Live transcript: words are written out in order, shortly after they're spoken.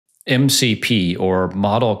MCP, or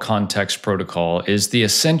Model Context Protocol, is the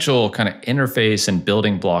essential kind of interface and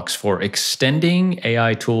building blocks for extending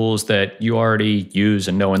AI tools that you already use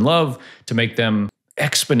and know and love to make them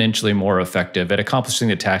exponentially more effective at accomplishing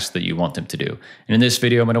the tasks that you want them to do. And in this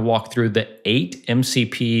video, I'm going to walk through the 8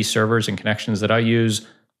 MCP servers and connections that I use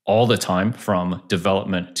all the time, from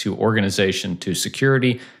development to organization to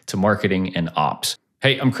security to marketing and ops.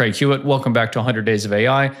 Hey, I'm Craig Hewitt. Welcome back to 100 Days of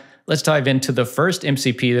AI. Let's dive into the first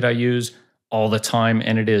MCP that I use all the time,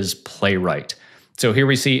 and it is Playwright. So here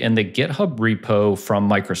we see in the GitHub repo from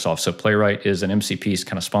Microsoft. So Playwright is an MCP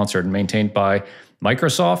kind of sponsored and maintained by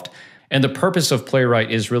Microsoft. And the purpose of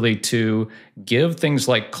Playwright is really to give things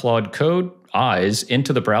like Claude Code eyes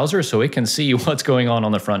into the browser so it can see what's going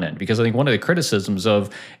on the front end. Because I think one of the criticisms of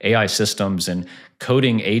AI systems and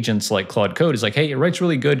coding agents like Claude Code is like, hey, it writes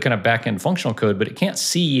really good kind of back-end functional code, but it can't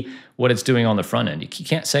see what it's doing on the front end. You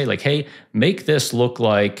can't say like, hey, make this look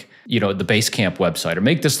like, the Basecamp website, or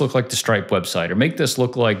make this look like the Stripe website, or make this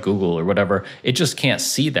look like Google or whatever. It just can't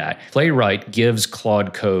see that. Playwright gives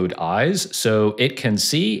Claude Code eyes so it can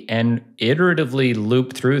see and iteratively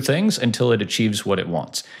loop through things until it achieves what it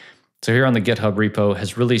wants. So here on the GitHub repo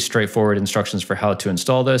has really straightforward instructions for how to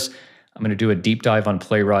install this. I'm going to do a deep dive on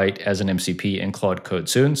Playwright as an MCP in Claude Code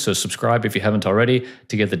soon. So subscribe if you haven't already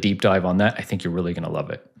to get the deep dive on that. I think you're really going to love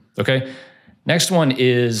it. Okay. Next one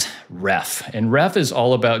is Ref. And Ref is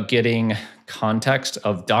all about getting context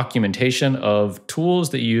of documentation of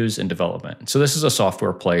tools that you use in development. So this is a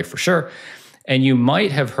software play for sure. And you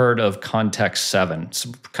might have heard of Context 7,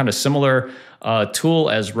 some kind of similar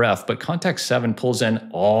tool as Ref, but Context 7 pulls in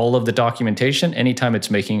all of the documentation anytime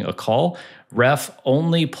it's making a call. Ref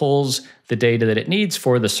only pulls the data that it needs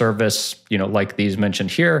for the service, like these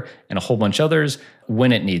mentioned here and a whole bunch others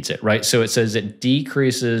when it needs it, right? So it says it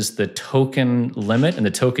decreases the token limit and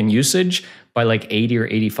the token usage by like 80 or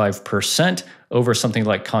 85% over something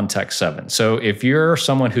like Context 7. So if you're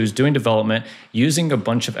someone who's doing development using a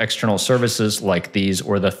bunch of external services like these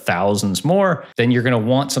or the thousands more, then you're going to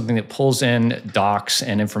want something that pulls in docs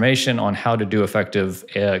and information on how to do effective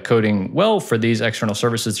coding well for these external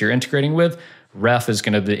services you're integrating with. Ref is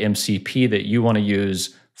going to be the MCP that you want to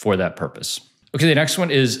use for that purpose. Okay, the next one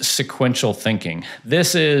is sequential thinking.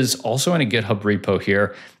 This is also in a GitHub repo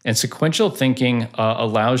here, and sequential thinking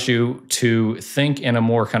allows you to think in a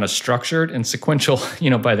more kind of structured and sequential,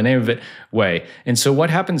 by the name of it, way. And so what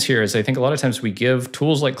happens here is I think a lot of times we give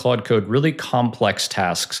tools like Claude Code really complex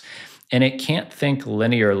tasks, and it can't think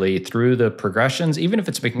linearly through the progressions, even if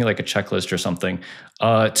it's making like a checklist or something,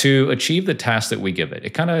 to achieve the task that we give it.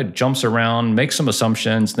 It kind of jumps around, makes some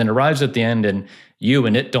assumptions, then arrives at the end, and you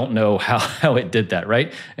and it don't know how it did that,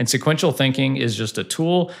 right? And sequential thinking is just a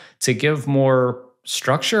tool to give more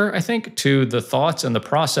structure, I think, to the thoughts and the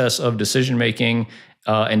process of decision-making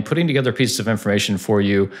and putting together pieces of information for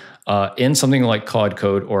you in something like Claude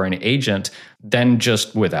Code or an agent than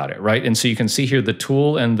just without it, right? And so you can see here the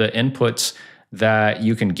tool and the inputs that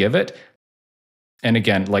you can give it. And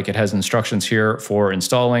again, like it has instructions here for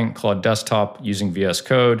installing Claude Desktop using VS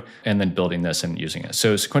Code and then building this and using it.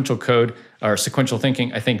 So sequential code or sequential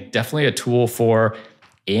thinking, I think definitely a tool for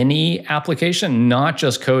any application, not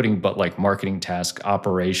just coding, but like marketing tasks,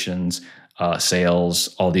 operations,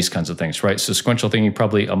 sales, all these kinds of things, right? So sequential thinking,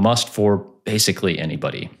 probably a must for basically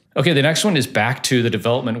anybody. Okay, the next one is back to the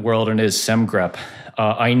development world and is SemGrep.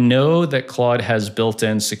 I know that Claude has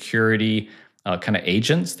built-in security kind of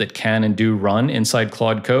agents that can and do run inside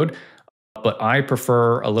Claude Code, but I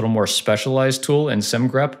prefer a little more specialized tool in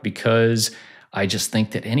SemGrep because I just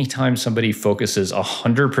think that anytime somebody focuses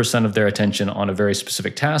 100% of their attention on a very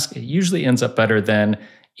specific task, it usually ends up better than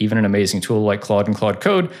even an amazing tool like Claude and Claude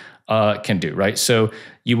Code can do, right? So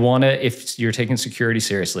you want to, if you're taking security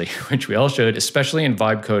seriously, which we all should, especially in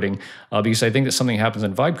vibe coding, because I think that something happens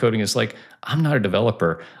in vibe coding is like, I'm not a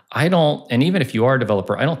developer. And even if you are a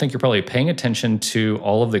developer, I don't think you're probably paying attention to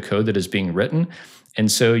all of the code that is being written. And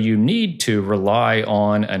so you need to rely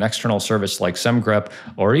on an external service like SemGrep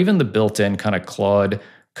or even the built-in kind of Claude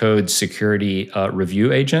Code security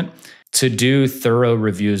review agent to do thorough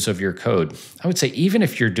reviews of your code. I would say even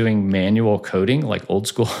if you're doing manual coding, like old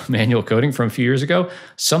school manual coding from a few years ago,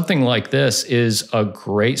 something like this is a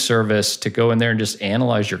great service to go in there and just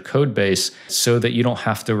analyze your code base so that you don't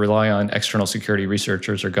have to rely on external security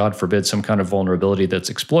researchers or, God forbid, some kind of vulnerability that's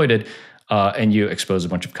exploited and you expose a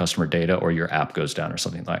bunch of customer data or your app goes down or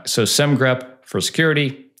something like that. So SemGrep for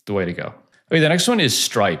security, the way to go. Okay, the next one is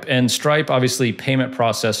Stripe. And Stripe, obviously, payment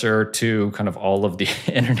processor to kind of all of the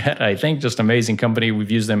internet. I think just amazing company.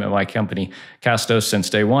 We've used them at my company, Castos, since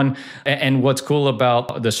day one. And what's cool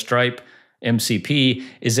about the Stripe MCP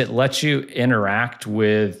is it lets you interact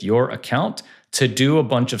with your account to do a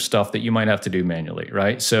bunch of stuff that you might have to do manually,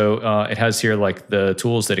 right? So it has here like the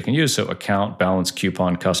tools that it can use. So account, balance,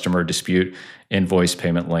 coupon, customer, dispute, invoice,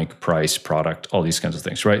 payment link, price, product, all these kinds of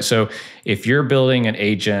things, right? So if you're building an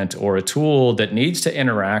agent or a tool that needs to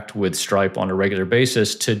interact with Stripe on a regular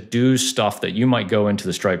basis to do stuff that you might go into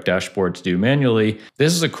the Stripe dashboard to do manually,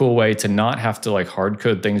 this is a cool way to not have to like hard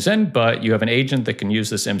code things in, but you have an agent that can use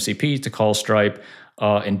this MCP to call Stripe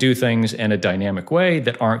and do things in a dynamic way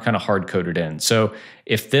that aren't kind of hard coded in. So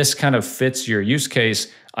if this kind of fits your use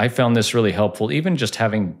case, I found this really helpful, even just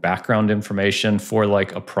having background information for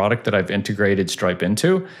like a product that I've integrated Stripe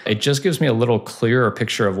into. It just gives me a little clearer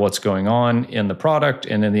picture of what's going on in the product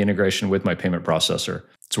and in the integration with my payment processor.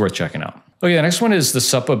 It's worth checking out. Okay, the next one is the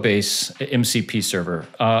SUPA-based MCP server.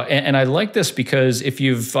 And I like this because if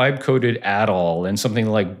you've vibe coded at all in something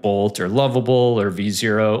like Bolt or Lovable or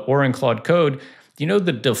V0 or in Claude Code, you know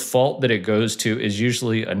the default that it goes to is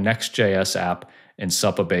usually a Next.js app and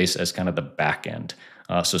SUPA-based as kind of the back end.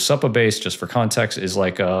 So SUPA-based, just for context, is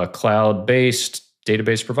like a cloud-based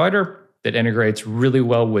database provider that integrates really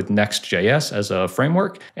well with Next.js as a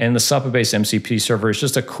framework. And the SUPA-based MCP server is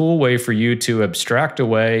just a cool way for you to abstract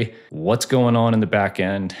away what's going on in the back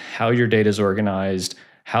end, how your data is organized,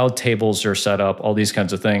 how tables are set up, all these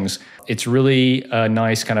kinds of things. It's really a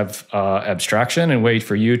nice kind of abstraction and way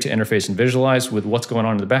for you to interface and visualize with what's going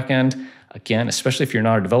on in the back end. Again, especially if you're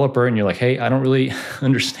not a developer and you're like, hey, I don't really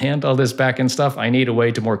understand all this back end stuff. I need a way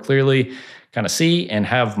to more clearly kind of see and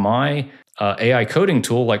have my AI coding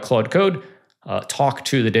tool like Claude Code talk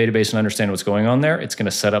to the database and understand what's going on there. It's going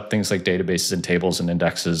to set up things like databases and tables and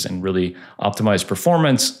indexes and really optimize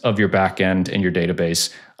performance of your backend and your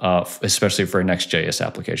database, especially for a Next.js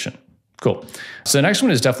application. Cool. So the next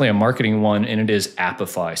one is definitely a marketing one, and it is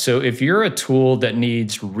Appify. So if you're a tool that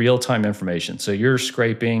needs real-time information, so you're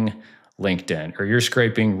scraping LinkedIn, or you're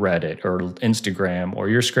scraping Reddit or Instagram, or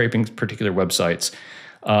you're scraping particular websites,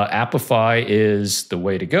 Appify is the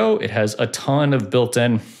way to go. It has a ton of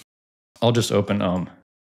built-in. I'll just open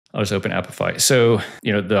Appify. So,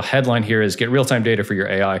 you know, the headline here is get real-time data for your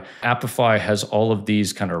AI. Appify has all of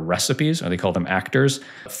these kind of recipes, or they call them actors,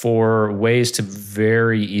 for ways to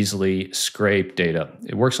very easily scrape data.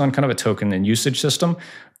 It works on kind of a token and usage system.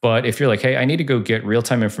 But if you're like, hey, I need to go get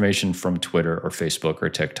real-time information from Twitter or Facebook or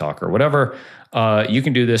TikTok or whatever, you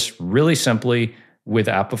can do this really simply with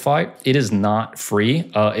Appify. It is not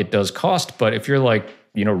free. It does cost, but if you're like,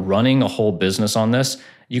 you know, running a whole business on this,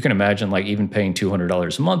 you can imagine like even paying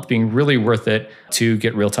 $200 a month being really worth it to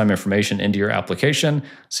get real-time information into your application.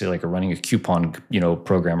 Say like running a coupon, you know,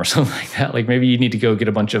 program or something like that. Like maybe you need to go get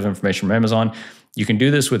a bunch of information from Amazon. You can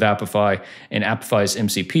do this with Appify, and Appify's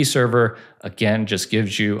MCP server, again, just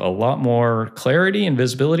gives you a lot more clarity and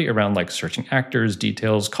visibility around like searching actors,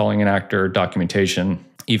 details, calling an actor, documentation,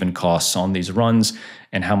 even costs on these runs,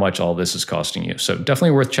 and how much all this is costing you. So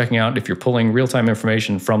definitely worth checking out if you're pulling real-time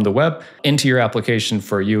information from the web into your application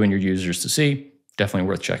for you and your users to see. Definitely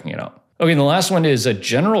worth checking it out. Okay, and the last one is a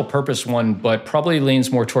general purpose one, but probably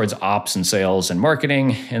leans more towards ops and sales and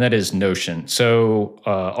marketing, and that is Notion. So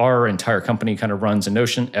our entire company kind of runs in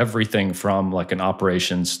Notion, everything from like an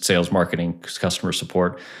operations, sales, marketing, customer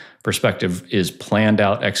support perspective is planned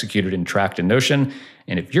out, executed, and tracked in Notion.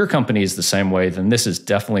 And if your company is the same way, then this is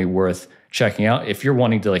definitely worth checking out. If you're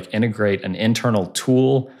wanting to like integrate an internal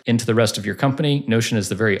tool into the rest of your company, Notion is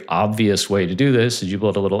the very obvious way to do this. Is you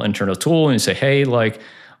build a little internal tool and you say, hey, like,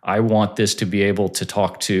 I want this to be able to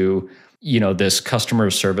talk to, you know, this customer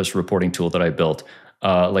service reporting tool that I built.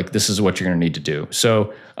 Like this is what you're going to need to do.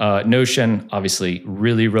 So Notion, obviously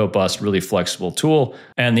really robust, really flexible tool.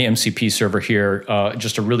 And the MCP server here,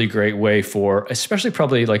 just a really great way for, especially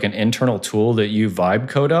probably like an internal tool that you vibe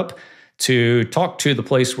code up to talk to the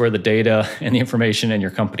place where the data and the information in your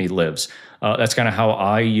company lives. That's kind of how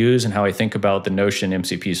I use and how I think about the Notion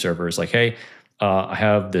MCP server is like, hey, I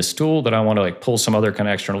have this tool that I want to like pull some other kind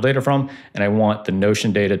of external data from, and I want the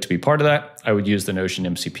Notion data to be part of that. I would use the Notion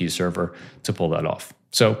MCP server to pull that off.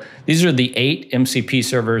 So these are the 8 MCP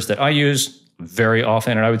servers that I use very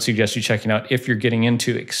often, and I would suggest you checking out if you're getting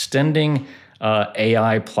into extending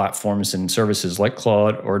AI platforms and services like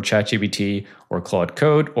Claude or ChatGPT or Claude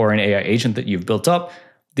Code or an AI agent that you've built up.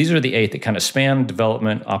 These are the 8 that kind of span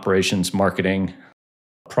development, operations, marketing,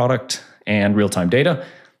 product, and real-time data.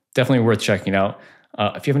 Definitely worth checking out.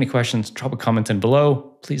 If you have any questions, drop a comment in below.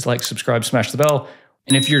 Please like, subscribe, smash the bell.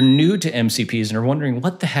 And if you're new to MCPs and are wondering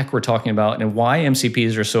what the heck we're talking about and why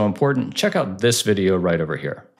MCPs are so important, check out this video right over here.